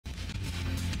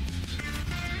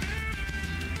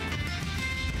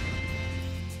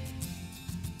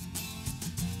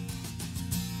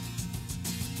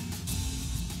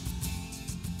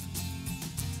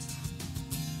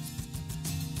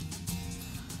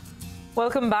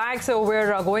Welcome back. So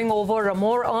we're going over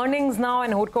more earnings now,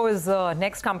 and HUDCO is the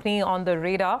next company on the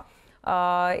radar.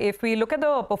 If we look at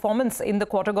the performance in the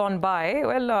quarter gone by,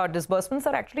 well, disbursements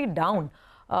are actually down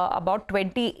about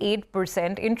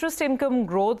 28%. Interest income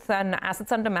growth and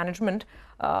assets under management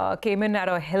came in at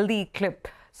a healthy clip.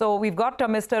 So we've got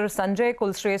Mr. Sanjay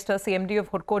Kulshrestha, CMD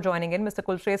of HUDCO, joining in. Mr.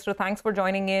 Kulshrestha, thanks for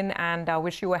joining in, and I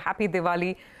wish you a happy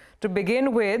Diwali to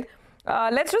begin with.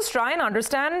 Let's just try and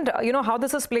understand, how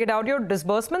this has played out. Your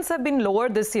disbursements have been lower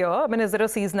this year. I mean, is there a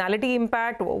seasonality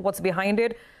impact? What's behind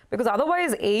it? Because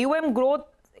otherwise, AUM growth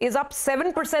is up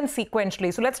 7%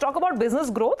 sequentially. So let's talk about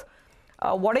business growth.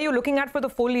 What are you looking at for the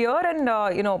full year? And,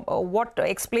 what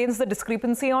explains the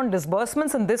discrepancy on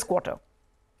disbursements in this quarter?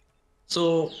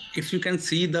 So if you can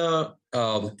see the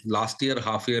last year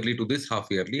half yearly to this half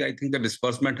yearly, I think the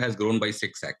disbursement has grown by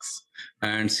 6x.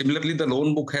 And similarly, the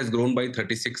loan book has grown by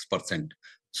 36%.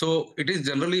 So it is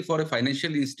generally for a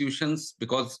financial institutions,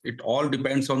 because it all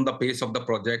depends on the pace of the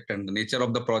project and the nature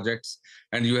of the projects.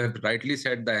 And you have rightly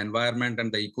said the environment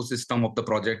and the ecosystem of the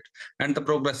project and the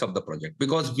progress of the project,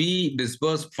 because we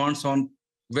disburse funds on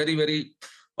very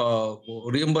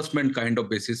reimbursement kind of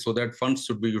basis, so that funds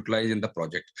should be utilized in the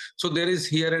project. So there is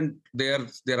here and there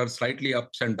are slightly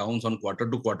ups and downs on quarter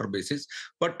to quarter basis,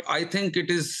 but I think it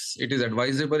is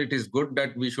advisable, it is good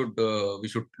that we should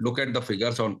look at the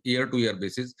figures on year to year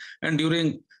basis. And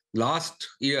during last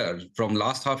year, from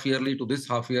last half yearly to this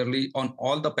half yearly, on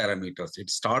all the parameters,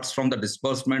 it starts from the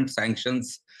disbursement,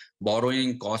 sanctions,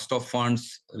 borrowing, cost of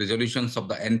funds, resolutions of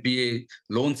the NPA,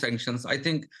 loan sanctions. I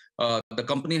think the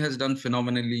company has done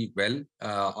phenomenally well.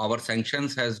 Our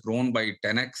sanctions has grown by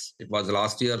 10x. It was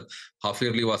last year, half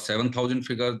yearly was 7,000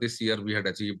 figures. This year we had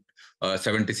achieved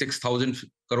 76,000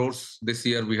 crores. This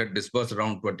year we had disbursed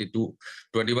around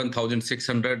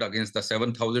 21,600 against the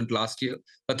 7,000 last year,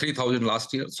 3,000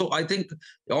 last year. So I think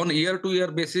on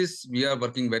year-to-year basis we are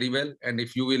working very well. And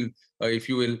if you will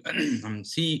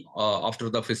see after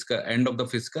the end of the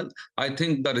fiscal, I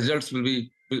think the results will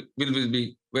be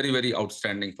very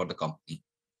outstanding for the company.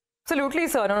 Absolutely,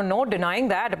 sir. No denying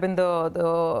that. I mean,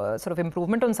 the sort of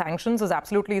improvement on sanctions is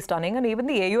absolutely stunning. And even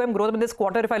the AUM growth in this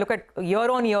quarter, if I look at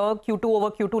year-on-year, Q2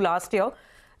 over Q2 last year,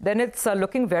 then it's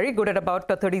looking very good at about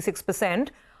 36%.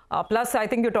 Plus, I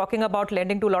think you're talking about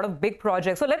lending to a lot of big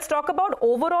projects. So let's talk about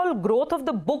overall growth of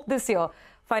the book this year.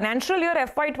 Financial year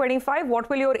FY25, what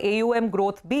will your AUM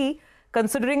growth be,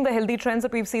 considering the healthy trends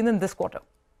that we've seen in this quarter?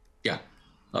 Yeah.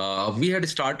 We had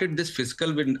started this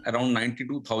fiscal with around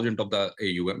 92,000 of the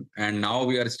AUM, and now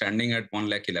we are standing at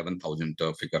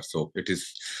 1,11,000 figure. So it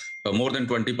is more than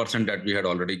 20% that we had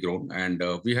already grown, and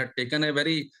we had taken a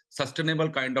very sustainable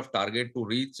kind of target to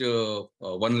reach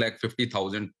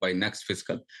 1,50,000 by next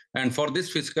fiscal. And for this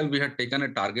fiscal, we had taken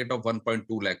a target of 1.2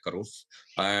 lakh crores,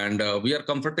 and we are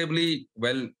comfortably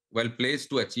well placed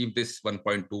to achieve this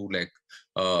 1.2 lakh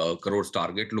crores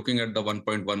target, looking at the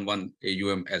 1.11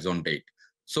 AUM as on date.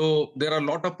 So there are a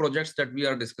lot of projects that we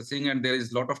are discussing, and there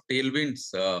is a lot of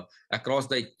tailwinds across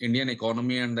the Indian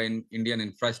economy and the Indian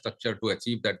infrastructure to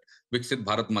achieve that Viksit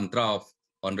Bharat mantra of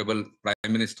Honorable Prime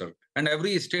Minister. And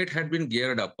every state had been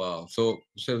geared up. So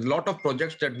a lot of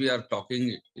projects that we are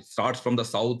talking, it starts from the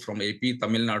south, from AP,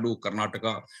 Tamil Nadu,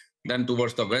 Karnataka, then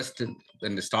towards the west,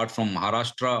 then they start from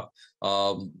Maharashtra.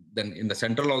 Then in the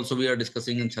central also we are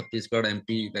discussing in Chhattisgarh,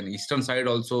 MP. Then eastern side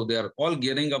also, they are all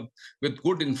gearing up with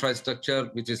good infrastructure,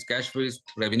 which is cash-based,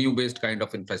 revenue-based kind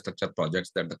of infrastructure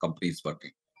projects that the company is working.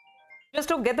 Just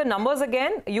to get the numbers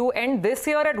again, you end this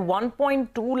year at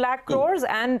 1.2 lakh crores,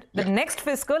 and the next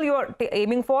fiscal you are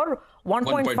aiming for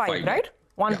 1.5, right?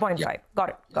 1.5. Yeah. Got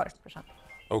it, Prashant.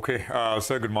 Okay,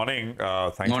 sir, good morning.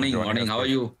 Thanks morning. How are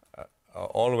you?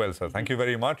 All well, sir. Thank you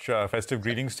very much. Festive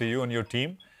greetings to you and your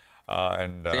team.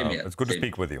 It's good to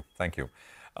speak with you. Thank you.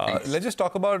 Let's just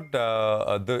talk about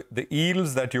the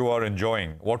yields that you are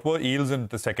enjoying. What were yields in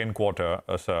the second quarter,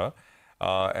 sir?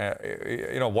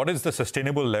 What is the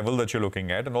sustainable level that you're looking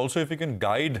at? And also, if you can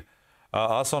guide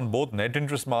us on both net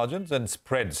interest margins and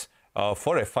spreads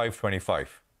for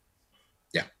FY25.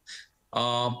 Yeah.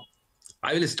 I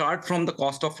will start from the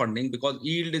cost of funding, because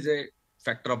yield is a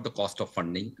factor of the cost of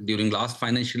funding. During last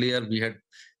financial year, we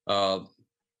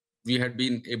had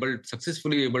been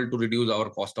successfully able to reduce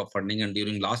our cost of funding, and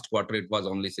during last quarter it was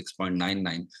only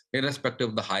 6.99, irrespective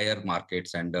of the higher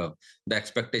markets and the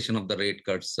expectation of the rate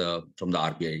cuts from the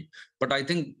RBI. But I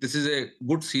think this is a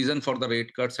good season for the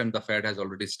rate cuts, and the Fed has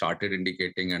already started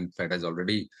indicating, and Fed has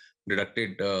already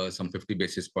deducted some 50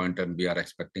 basis points, and we are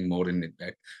expecting more in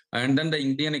that. And then the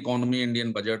Indian economy,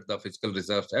 Indian budget, the fiscal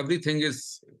reserves, everything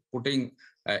is putting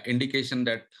indication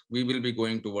that we will be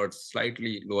going towards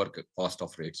slightly lower cost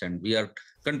of rates, and we are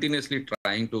continuously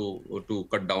trying to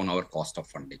cut down our cost of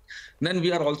funding. Then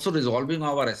we are also resolving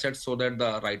our assets so that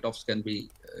the write-offs can be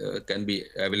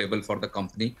available for the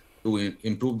company to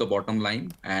improve the bottom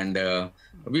line. And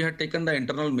we had taken the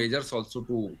internal measures also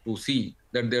to see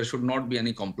that there should not be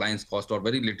any compliance cost or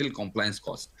very little compliance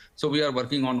cost. So we are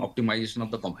working on optimization of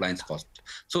the compliance cost.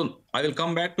 So I will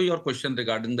come back to your question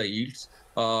regarding the yields.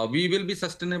 We will be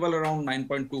sustainable around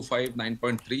 9.25,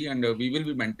 9.3, and we will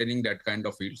be maintaining that kind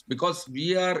of yields, because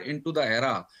we are into the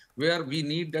era where we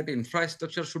need that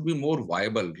infrastructure should be more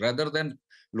viable rather than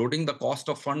loading the cost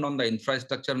of fund on the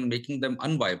infrastructure and making them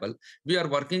unviable. We are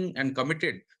working and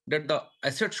committed that the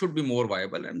asset should be more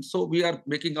viable. And so we are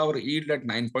making our yield at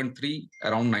 9.3,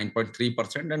 around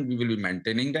 9.3%, and we will be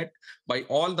maintaining that by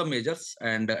all the measures.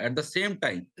 And at the same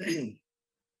time,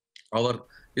 our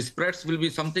spreads will be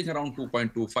something around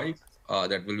 2.25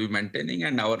 that will be maintaining,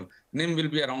 and our NIM will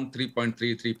be around 3.3,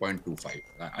 3.25.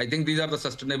 I think these are the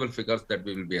sustainable figures that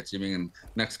we will be achieving in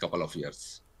next couple of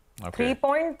years. Okay.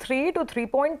 3.3 to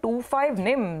 3.25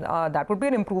 NIM, that would be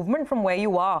an improvement from where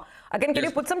you are. Again, can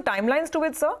you put some timelines to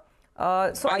it, sir?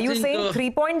 So are you saying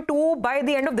 3.2 by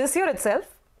the end of this year itself?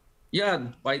 Yeah,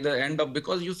 by the end of,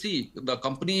 because you see, the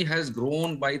company has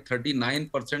grown by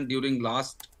 39% during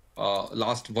last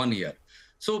 1 year.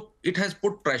 So it has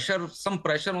put some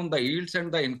pressure on the yields,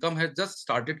 and the income has just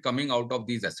started coming out of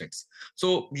these assets.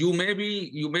 So you may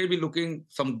be looking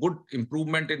some good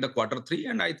improvement in the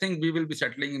Q3, and I think we will be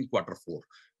settling in Q4,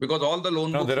 because all the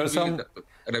loan books there are will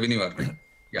be revenue earning.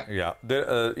 Yeah. Yeah.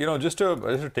 There, just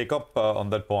to take up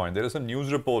on that point, there is some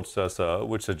news reports, sir,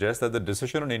 which suggest that the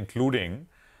decision on including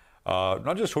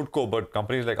not just HUDCO but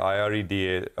companies like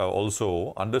IREDA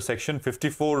also under Section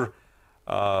 54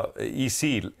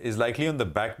 EC is likely on the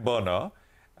back burner,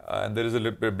 and there is a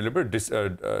deliberate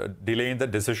delay in the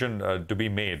decision to be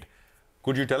made.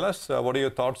 Could you tell us what are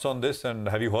your thoughts on this, and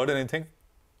have you heard anything?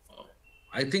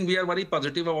 I think we are very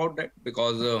positive about that,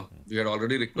 because we had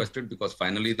already requested, because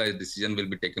finally the decision will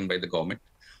be taken by the government,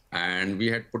 and we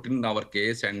had put in our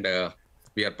case, and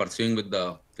we are pursuing with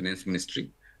the Finance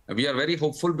Ministry. We are very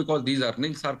hopeful, because these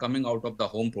earnings are coming out of the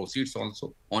home proceeds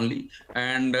also only.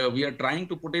 And we are trying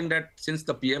to put in that, since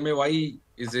the PMAY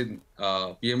is in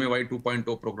PMAY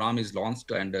 2.0 program is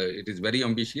launched, and it is very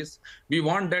ambitious. We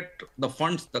want that the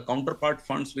funds, the counterpart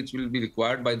funds which will be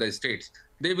required by the states,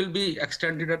 they will be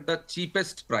extended at the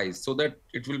cheapest price, so that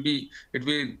it will be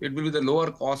the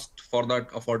lower cost for that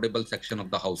affordable section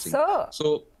of the housing.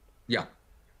 So yeah.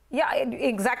 Yeah,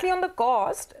 exactly on the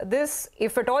cost. This,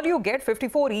 if at all you get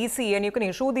 54 EC and you can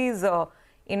issue these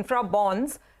infra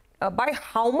bonds, by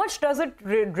how much does it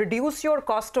reduce your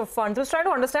cost of funds? Just trying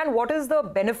to understand what is the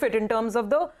benefit in terms of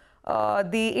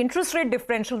the interest rate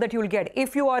differential that you will get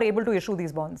if you are able to issue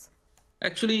these bonds.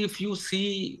 Actually, if you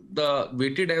see the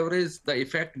weighted average, the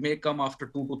effect may come after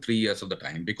 2 to 3 years of the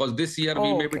time, because this year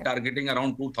we may be targeting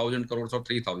around 2,000 crores or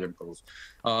 3,000 crores.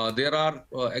 There are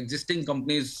existing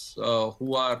companies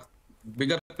who are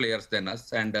bigger players than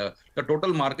us, and the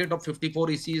total market of 54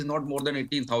 EC is not more than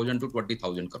 18,000 to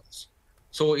 20,000 crores.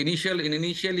 So in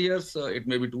initial years, it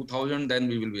may be 2,000, then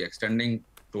we will be extending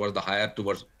towards the higher,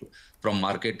 from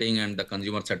marketing and the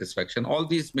consumer satisfaction. All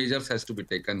these measures has to be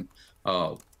taken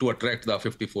to attract the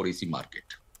 54 EC market.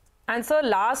 And sir,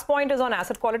 last point is on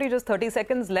asset quality, just 30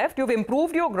 seconds left. You've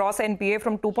improved your gross NPA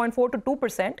from 2.4 to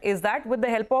 2%. Is that with the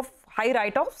help of high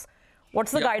write-offs?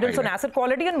 What's the guidance on asset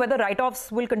quality, and whether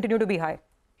write-offs will continue to be high?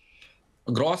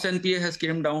 Gross NPA has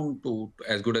came down to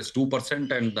as good as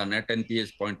 2%, and the net NPA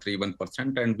is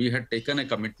 0.31%. And we had taken a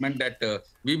commitment that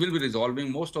we will be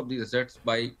resolving most of these assets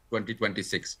by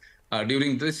 2026.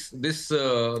 During this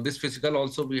fiscal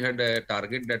also, we had a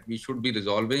target that we should be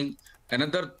resolving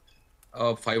another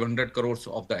 500 crores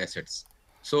of the assets.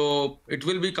 So it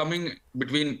will be coming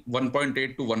between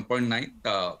 1.8 to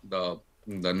 1.9,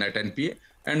 the net NPA,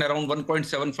 and around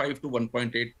 1.75 to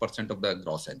 1.8% of the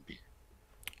gross NPA.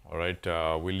 All right,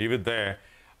 we'll leave it there.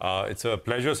 It's a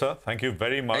pleasure, sir. Thank you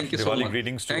very much. Thank you Diwali so much.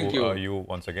 Greetings to you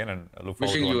once again, and look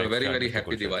forward wishing to you our a next very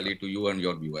happy Diwali to you and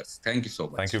your viewers. Thank you so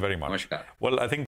much. Thank you very much. Namaskar. Well, I think